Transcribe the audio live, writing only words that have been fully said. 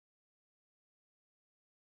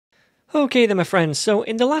Okay then my friends, so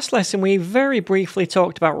in the last lesson we very briefly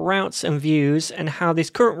talked about routes and views and how this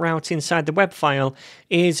current route inside the web file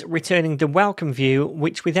is returning the welcome view,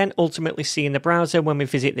 which we then ultimately see in the browser when we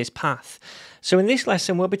visit this path. So in this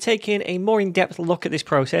lesson we'll be taking a more in-depth look at this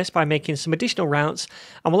process by making some additional routes,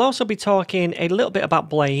 and we'll also be talking a little bit about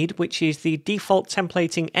Blade, which is the default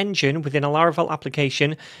templating engine within a Laravel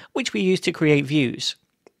application which we use to create views.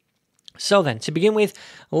 So then, to begin with,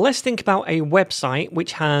 let's think about a website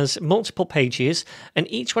which has multiple pages, and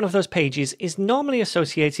each one of those pages is normally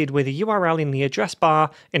associated with a URL in the address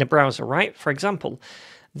bar in a browser, right? For example,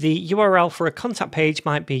 the URL for a contact page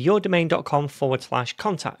might be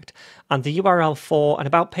yourdomain.com/contact, and the URL for an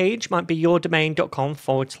about page might be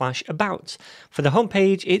yourdomain.com/about. For the home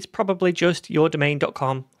page, it's probably just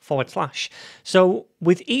yourdomain.com/. So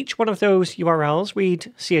with each one of those URLs,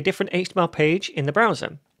 we'd see a different HTML page in the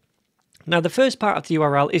browser. Now, the first part of the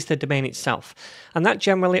URL is the domain itself, and that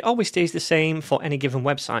generally always stays the same for any given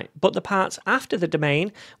website, but the parts after the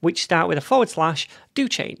domain, which start with a /, do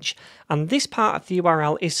change, and this part of the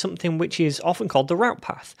URL is something which is often called the route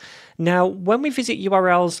path. Now, when we visit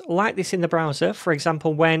URLs like this in the browser, for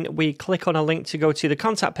example, when we click on a link to go to the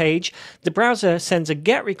contact page, the browser sends a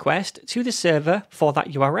GET request to the server for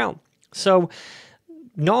that URL. So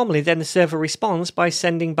normally, then the server responds by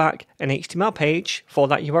sending back an HTML page for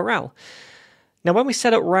that URL. Now, when we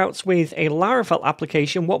set up routes with a Laravel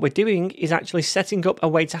application, what we're doing is actually setting up a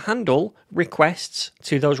way to handle requests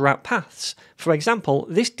to those route paths. For example,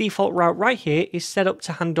 this default route right here is set up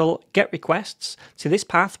to handle GET requests to this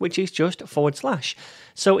path, which is just /.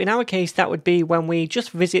 So in our case, that would be when we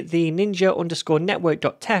just visit the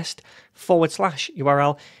Ninja_network.test /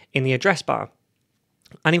 URL in the address bar.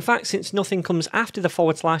 And in fact, since nothing comes after the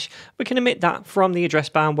 /, we can omit that from the address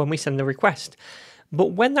bar when we send the request.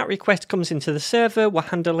 But when that request comes into the server, we're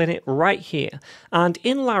handling it right here. And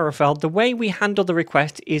in Laravel, the way we handle the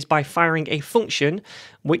request is by firing a function,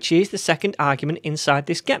 which is the second argument inside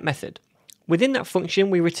this get method. Within that function,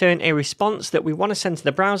 we return a response that we want to send to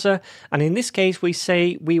the browser, and in this case, we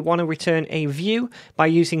say we want to return a view by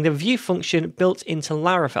using the view function built into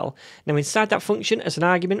Laravel. Now, inside that function, as an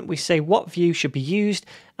argument, we say what view should be used,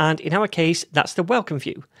 and in our case, that's the welcome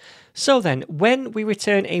view. So then, when we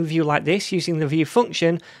return a view like this using the view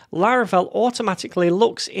function, Laravel automatically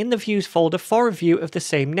looks in the views folder for a view of the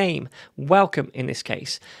same name, welcome in this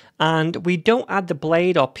case. And we don't add the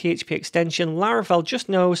Blade or PHP extension, Laravel just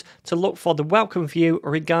knows to look for the welcome view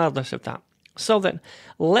regardless of that. So then,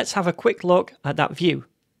 let's have a quick look at that view.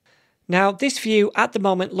 Now, this view at the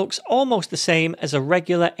moment looks almost the same as a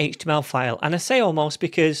regular HTML file, and I say almost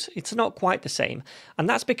because it's not quite the same, and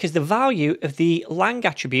that's because the value of the lang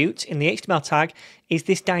attribute in the HTML tag is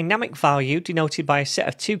this dynamic value denoted by a set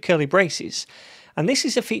of 2 curly braces. And this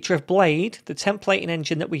is a feature of Blade, the templating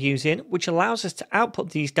engine that we're using, which allows us to output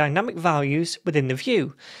these dynamic values within the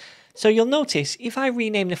view. So you'll notice if I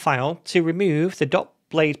rename the file to remove the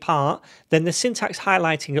 .blade part, then the syntax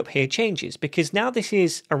highlighting up here changes, because now this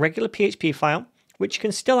is a regular PHP file, which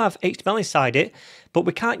can still have HTML inside it, but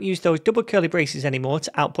we can't use those double curly braces anymore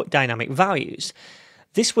to output dynamic values.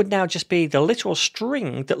 This would now just be the literal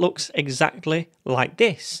string that looks exactly like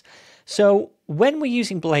this. So when we're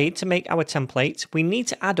using Blade to make our templates, we need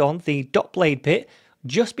to add on the .blade bit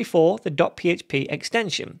just before the .php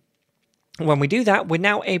extension. When we do that, we're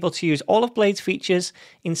now able to use all of Blade's features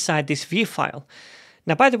inside this view file.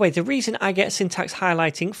 Now, by the way, the reason I get syntax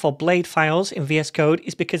highlighting for Blade files in VS Code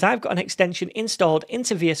is because I've got an extension installed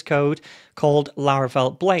into VS Code called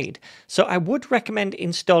Laravel Blade. So I would recommend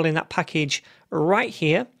installing that package right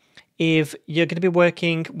here if you're going to be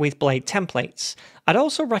working with Blade templates. I'd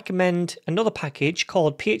also recommend another package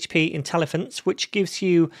called PHP Intelligence, which gives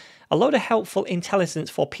you a load of helpful intelligence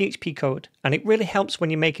for PHP code, and it really helps when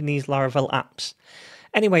you're making these Laravel apps.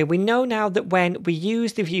 Anyway, we know now that when we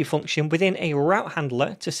use the view function within a route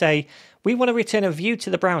handler to say we want to return a view to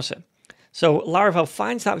the browser. So Laravel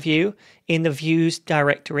finds that view in the views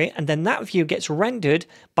directory, and then that view gets rendered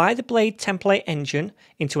by the Blade template engine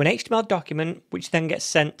into an HTML document, which then gets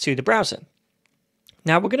sent to the browser.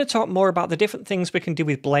 Now, we're going to talk more about the different things we can do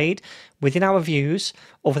with Blade within our views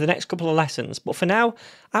over the next couple of lessons. But for now,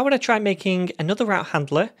 I want to try making another route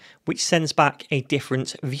handler which sends back a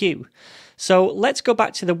different view. So let's go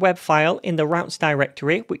back to the web file in the routes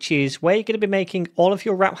directory, which is where you're going to be making all of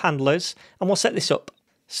your route handlers, and we'll set this up.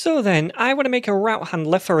 So then, I want to make a route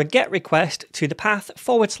handler for a GET request to the path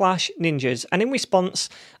 /ninjas, and in response,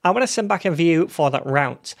 I want to send back a view for that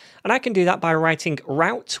route. And I can do that by writing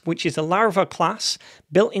route, which is a Laravel class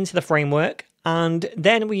built into the framework, and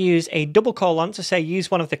then we use a double colon to say use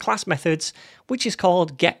one of the class methods, which is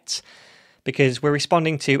called get. because we're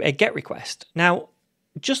responding to a GET request. Now,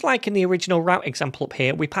 just like in the original route example up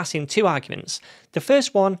here, we pass in 2 arguments. The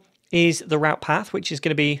first one is the route path, which is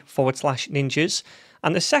going to be /ninjas.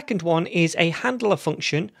 And the second one is a handler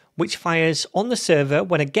function, which fires on the server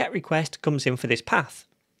when a GET request comes in for this path.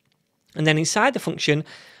 And then inside the function,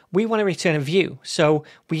 we want to return a view. So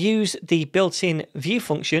we use the built-in view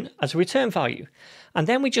function as a return value. And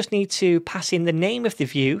then we just need to pass in the name of the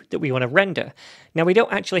view that we want to render. Now, we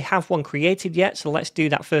don't actually have one created yet, so let's do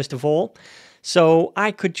that first of all. So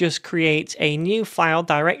I could just create a new file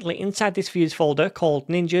directly inside this views folder called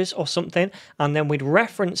ninjas or something, and then we'd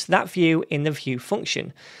reference that view in the view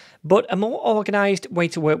function. But a more organized way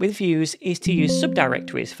to work with views is to use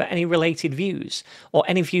subdirectories for any related views, or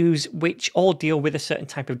any views which all deal with a certain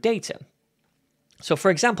type of data. So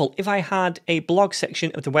for example, if I had a blog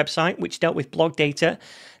section of the website which dealt with blog data,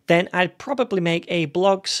 then I'd probably make a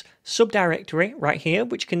blogs subdirectory right here,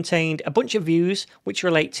 which contained a bunch of views which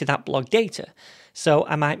relate to that blog data. So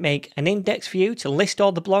I might make an index view to list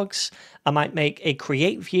all the blogs. I might make a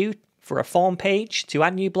create view for a form page to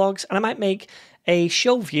add new blogs. And I might make a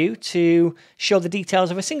show view to show the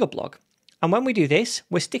details of a single blog. And when we do this,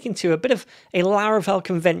 we're sticking to a bit of a Laravel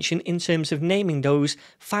convention in terms of naming those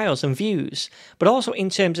files and views, but also in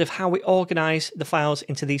terms of how we organize the files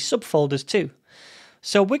into these subfolders too.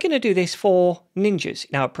 So we're going to do this for ninjas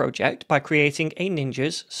in our project by creating a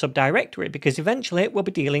ninjas subdirectory, because eventually we'll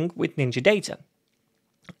be dealing with ninja data.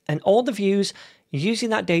 And all the views using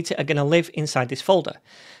that data are going to live inside this folder.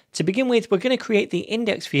 To begin with, we're going to create the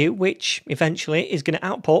index view, which eventually is going to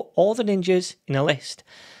output all the ninjas in a list.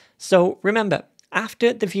 So remember,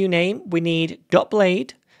 after the view name, we need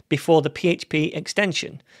 .blade before the PHP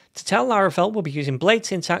extension. To tell Laravel, we'll be using blade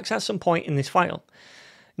syntax at some point in this file.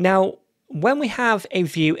 Now, when we have a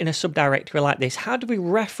view in a subdirectory like this, how do we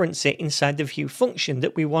reference it inside the view function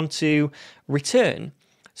that we want to return?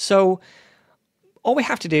 So all we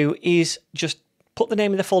have to do is just put the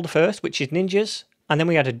name of the folder first, which is ninjas, and then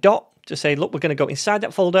we add a dot to say, look, we're going to go inside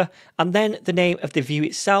that folder, and then the name of the view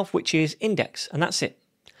itself, which is index, and that's it.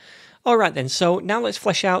 All right then, so now let's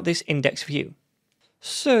flesh out this index view.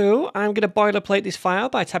 So I'm going to boilerplate this file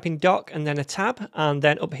by tapping doc and then a tab, and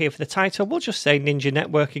then up here for the title, we'll just say Ninja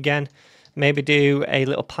Network again. Maybe do a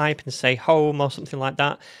little pipe and say home or something like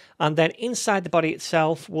that. And then inside the body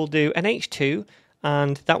itself, we'll do an H2,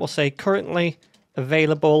 and that will say currently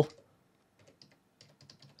available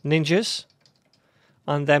ninjas.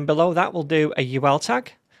 And then below that, we'll do a UL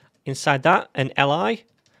tag. Inside that, an LI.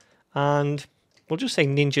 And we'll just say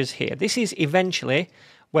ninjas here. This is eventually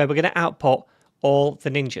where we're going to output all the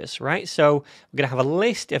ninjas, right? So we're going to have a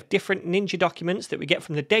list of different ninja documents that we get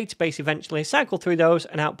from the database eventually, cycle through those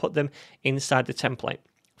and output them inside the template.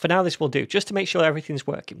 For now, this will do, just to make sure everything's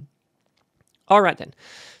working. All right then.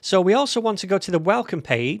 So we also want to go to the welcome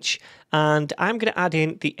page, and I'm going to add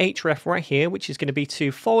in the href right here, which is going to be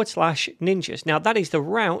to /ninjas. Now that is the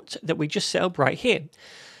route that we just set up right here.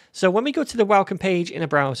 So when we go to the welcome page in a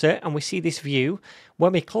browser and we see this view,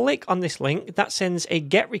 when we click on this link, that sends a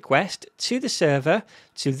GET request to the server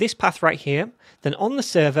to this path right here. Then on the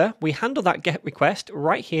server, we handle that GET request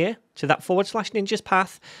right here to that /ninjas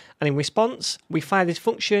path. And in response, we fire this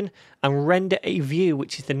function and render a view,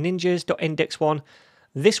 which is the ninjas.index1,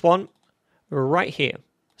 this one right here.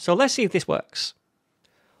 So let's see if this works.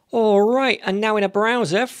 All right, and now in a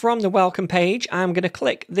browser from the welcome page, I'm going to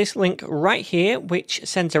click this link right here, which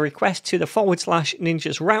sends a request to the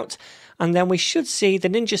 /ninjas route, and then we should see the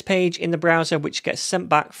ninjas page in the browser, which gets sent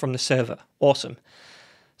back from the server. Awesome.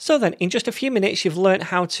 So then, in just a few minutes, you've learned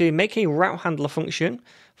how to make a route handler function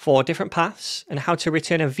for different paths and how to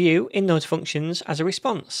return a view in those functions as a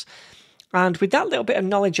response. And with that little bit of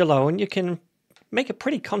knowledge alone, you can make a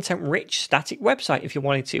pretty content-rich static website if you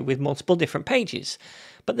wanted to, with multiple different pages.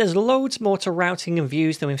 But there's loads more to routing and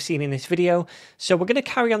views than we've seen in this video, so we're going to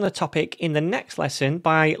carry on the topic in the next lesson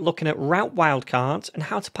by looking at route wildcards and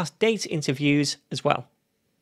how to pass data into views as well.